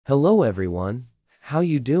Hello everyone, how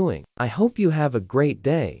you doing? I hope you have a great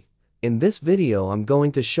day. In this video I'm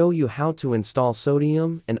going to show you how to install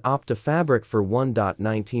Sodium and Opta Fabric for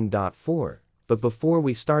 1.19.4. But before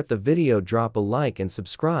we start the video, drop a like and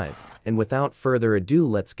subscribe, and without further ado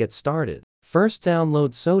let's get started. First,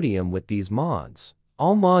 download Sodium with these mods.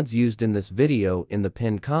 All mods used in this video in the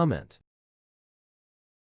pinned comment.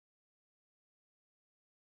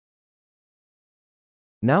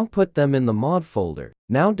 Now put them in the mod folder.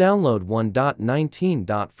 Now download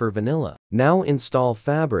 1.19. For vanilla. Now install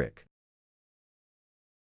Fabric.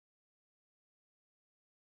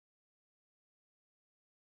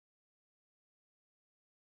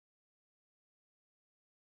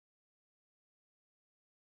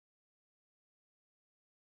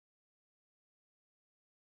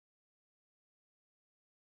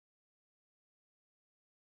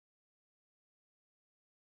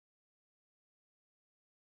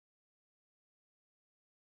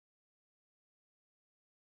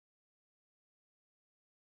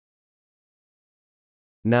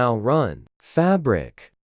 Now run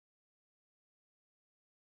Fabric.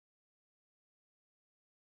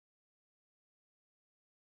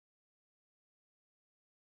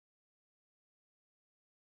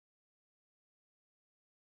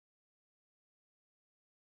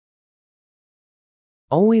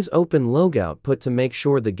 Always open logout put to make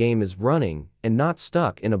sure the game is running and not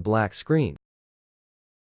stuck in a black screen.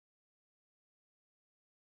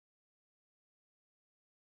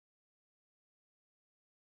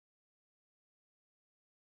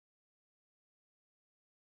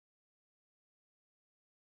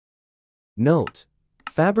 Note: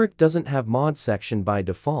 Fabric doesn't have mod section by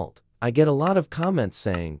default. I get a lot of comments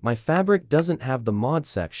saying my Fabric doesn't have the mod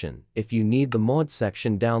section. If you need the mod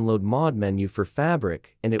section, download mod menu for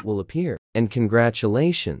Fabric and it will appear. And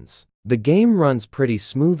congratulations, the game runs pretty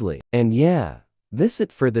smoothly. And yeah, this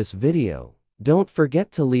it for this video. Don't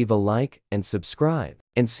forget to leave a like and subscribe.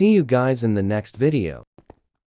 And see you guys in the next video.